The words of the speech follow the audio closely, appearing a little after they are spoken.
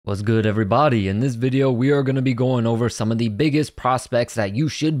What's good, everybody? In this video, we are going to be going over some of the biggest prospects that you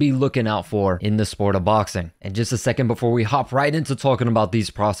should be looking out for in the sport of boxing. And just a second before we hop right into talking about these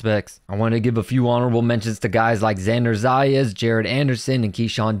prospects, I want to give a few honorable mentions to guys like Xander Zayas, Jared Anderson, and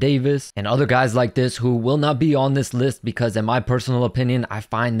Keyshawn Davis, and other guys like this who will not be on this list because in my personal opinion, I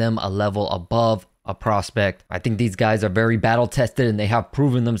find them a level above a prospect. I think these guys are very battle tested and they have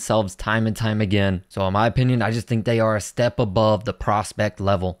proven themselves time and time again. So in my opinion, I just think they are a step above the prospect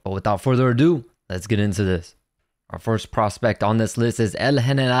level. But without further ado, let's get into this. Our first prospect on this list is El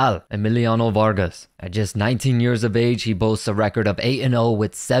General Emiliano Vargas. At just 19 years of age, he boasts a record of 8-0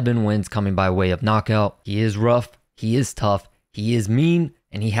 with 7 wins coming by way of knockout. He is rough, he is tough, he is mean,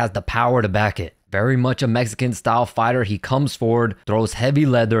 and he has the power to back it. Very much a Mexican style fighter, he comes forward, throws heavy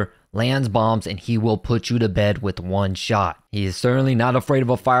leather, lands bombs, and he will put you to bed with one shot. He is certainly not afraid of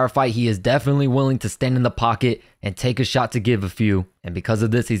a firefight. He is definitely willing to stand in the pocket and take a shot to give a few. And because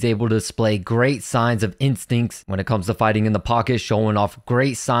of this, he's able to display great signs of instincts when it comes to fighting in the pocket, showing off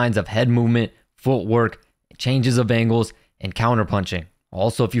great signs of head movement, footwork, changes of angles, and counterpunching.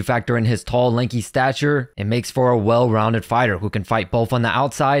 Also, if you factor in his tall, lanky stature, it makes for a well-rounded fighter who can fight both on the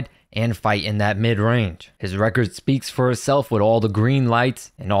outside and fight in that mid-range. His record speaks for itself with all the green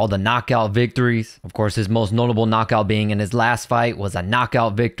lights and all the knockout victories. Of course, his most notable knockout being in his last fight was a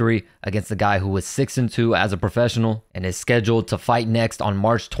knockout victory against a guy who was 6-2 as a professional and is scheduled to fight next on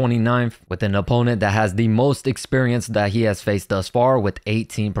March 29th with an opponent that has the most experience that he has faced thus far with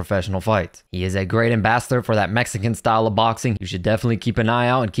 18 professional fights. He is a great ambassador for that Mexican style of boxing. You should definitely keep an eye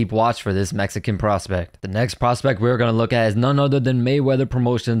out and keep watch for this Mexican prospect. The next prospect we're going to look at is none other than Mayweather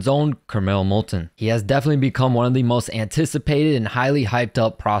Promotions' own Carmel Moulton. He has definitely become one of the most anticipated and highly hyped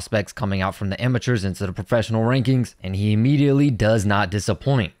up prospects coming out from the amateurs into the professional rankings, and he immediately does not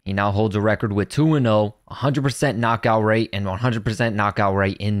disappoint. He now holds a record with 2-0, 100% knockout rate, and 100% knockout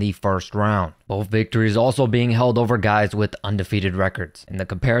rate in the first round. Both victories also being held over guys with undefeated records. And the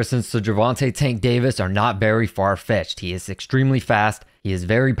comparisons to Gervonta Tank Davis are not very far-fetched. He is extremely fast. He is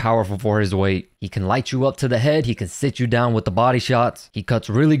very powerful for his weight. He can light you up to the head. He can sit you down with the body shots. He cuts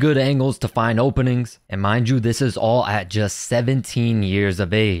really good angles to find openings. And mind you, this is all at just 17 years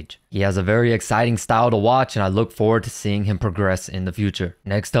of age. He has a very exciting style to watch, and I look forward to seeing him progress in the future.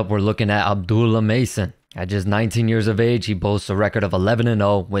 Next up, we're looking at Abdullah Mason. At just 19 years of age, he boasts a record of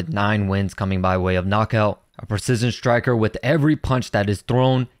 11-0 with 9 wins coming by way of knockout. A precision striker with every punch that is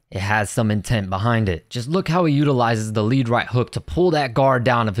thrown, it has some intent behind it. Just look how he utilizes the lead right hook to pull that guard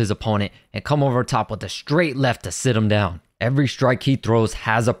down of his opponent and come over top with a straight left to sit him down. Every strike he throws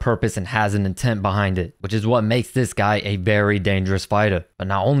has a purpose and has an intent behind it, which is what makes this guy a very dangerous fighter. But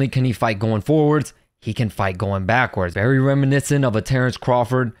not only can he fight going forwards, he can fight going backwards. Very reminiscent of a Terrence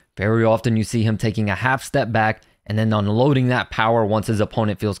Crawford. Very often you see him taking a half step back and then unloading that power once his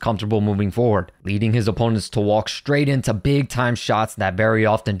opponent feels comfortable moving forward, leading his opponents to walk straight into big time shots that very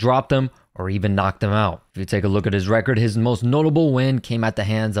often drop them or even knock them out. If you take a look at his record, his most notable win came at the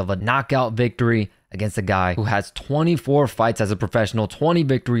hands of a knockout victory against a guy who has 24 fights as a professional, 20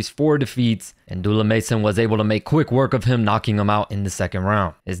 victories, 4 defeats, and Abdullah Mason was able to make quick work of him, knocking him out in the second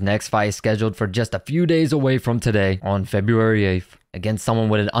round. His next fight is scheduled for just a few days away from today on February 8th. Against someone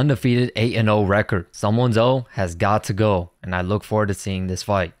with an undefeated 8-0 record. Someone's O has got to go, and I look forward to seeing this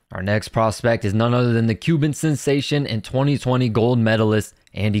fight. Our next prospect is none other than the Cuban sensation and 2020 gold medalist,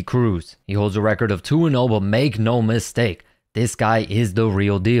 Andy Cruz. He holds a record of 2-0, but make no mistake, this guy is the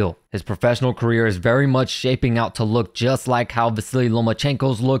real deal. His professional career is very much shaping out to look just like how Vasily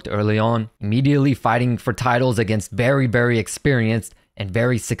Lomachenko's looked early on, immediately fighting for titles against very experienced and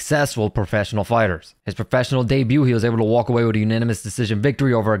very successful professional fighters. His professional debut, he was able to walk away with a unanimous decision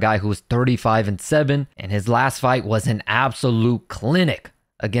victory over a guy who was 35-7, and his last fight was an absolute clinic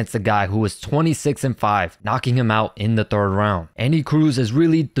against a guy who was 26-5, knocking him out in the third round. Andy Cruz is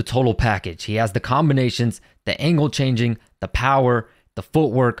really the total package. He has the combinations, the angle changing, the power, the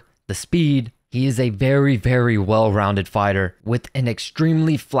footwork, the speed. He is a very well-rounded fighter with an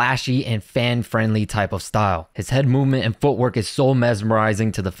extremely flashy and fan-friendly type of style. His head movement and footwork is so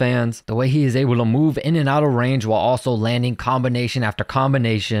mesmerizing to the fans. The way he is able to move in and out of range while also landing combination after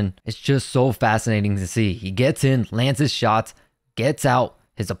combination, it's just so fascinating to see. He gets in, lands his shots, gets out,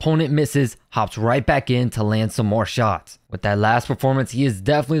 his opponent misses, hops right back in to land some more shots. With that last performance, he is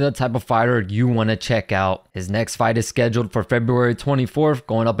definitely the type of fighter you want to check out. His next fight is scheduled for February 24th,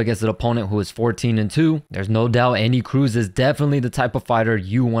 going up against an opponent who is 14-2. There's no doubt Andy Cruz is definitely the type of fighter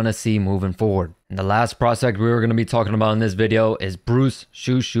you want to see moving forward. And the last prospect we were going to be talking about in this video is Bruce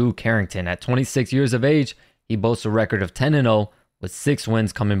Shoo Shoo Carrington. At 26 years of age, he boasts a record of 10-0 with 6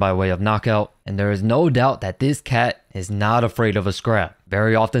 wins coming by way of knockout. And there is no doubt that this cat is not afraid of a scrap.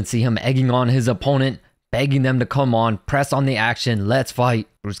 Very often see him egging on his opponent, begging them to come on, press on the action, let's fight.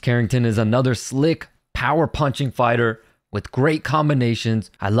 Bruce Carrington is another slick, power punching fighter with great combinations.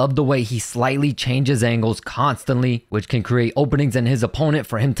 I love the way he slightly changes angles constantly, which can create openings in his opponent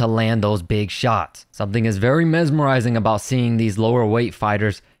for him to land those big shots. Something is very mesmerizing about seeing these lower weight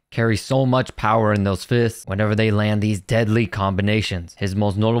fighters carry so much power in those fists whenever they land these deadly combinations. His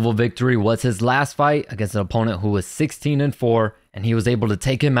most notable victory was his last fight against an opponent who was 16-4, and he was able to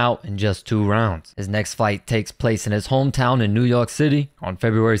take him out in just 2 rounds. His next fight takes place in his hometown in New York City on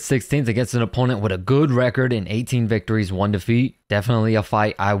February 16th against an opponent with a good record in 18 victories, 1 defeat. Definitely a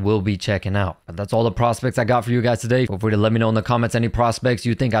fight I will be checking out. But that's all the prospects I got for you guys today. Feel free to let me know in the comments any prospects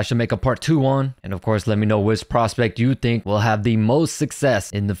you think I should make a part 2 on. And of course, let me know which prospect you think will have the most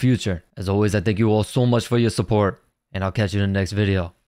success in the future. As always, I thank you all so much for your support, and I'll catch you in the next video.